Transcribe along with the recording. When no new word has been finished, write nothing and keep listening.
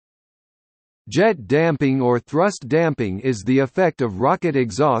Jet damping or thrust damping is the effect of rocket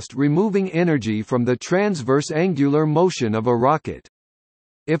exhaust removing energy from the transverse angular motion of a rocket.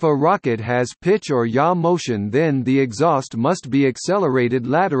 If a rocket has pitch or yaw motion, then the exhaust must be accelerated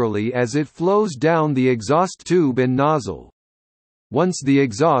laterally as it flows down the exhaust tube and nozzle. Once the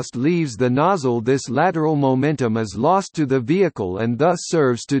exhaust leaves the nozzle, this lateral momentum is lost to the vehicle and thus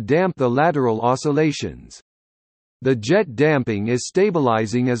serves to damp the lateral oscillations. The jet damping is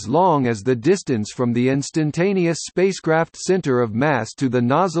stabilizing as long as the distance from the instantaneous spacecraft center of mass to the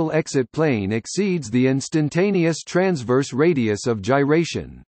nozzle exit plane exceeds the instantaneous transverse radius of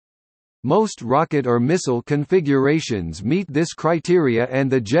gyration. Most rocket or missile configurations meet this criteria,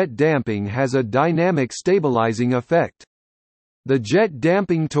 and the jet damping has a dynamic stabilizing effect. The jet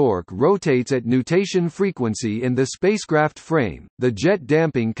damping torque rotates at nutation frequency in the spacecraft frame. The jet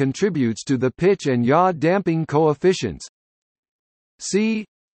damping contributes to the pitch and yaw damping coefficients C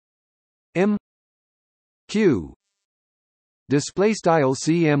m q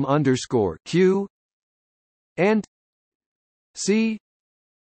 _cm_q and C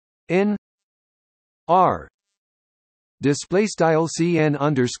n r _cn_r,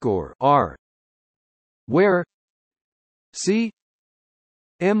 where C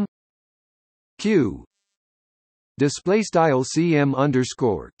m q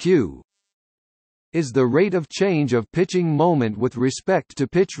 _cm_q is the rate of change of pitching moment with respect to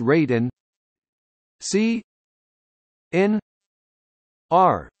pitch rate, and C n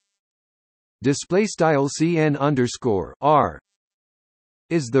r _cn_r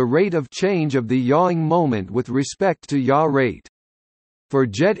is the rate of change of the yawing moment with respect to yaw rate. For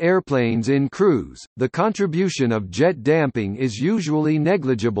jet airplanes in cruise, the contribution of jet damping is usually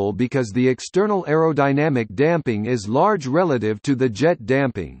negligible because the external aerodynamic damping is large relative to the jet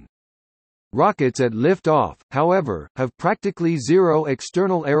damping. Rockets at lift-off, however, have practically zero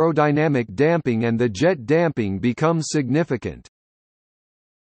external aerodynamic damping, and the jet damping becomes significant.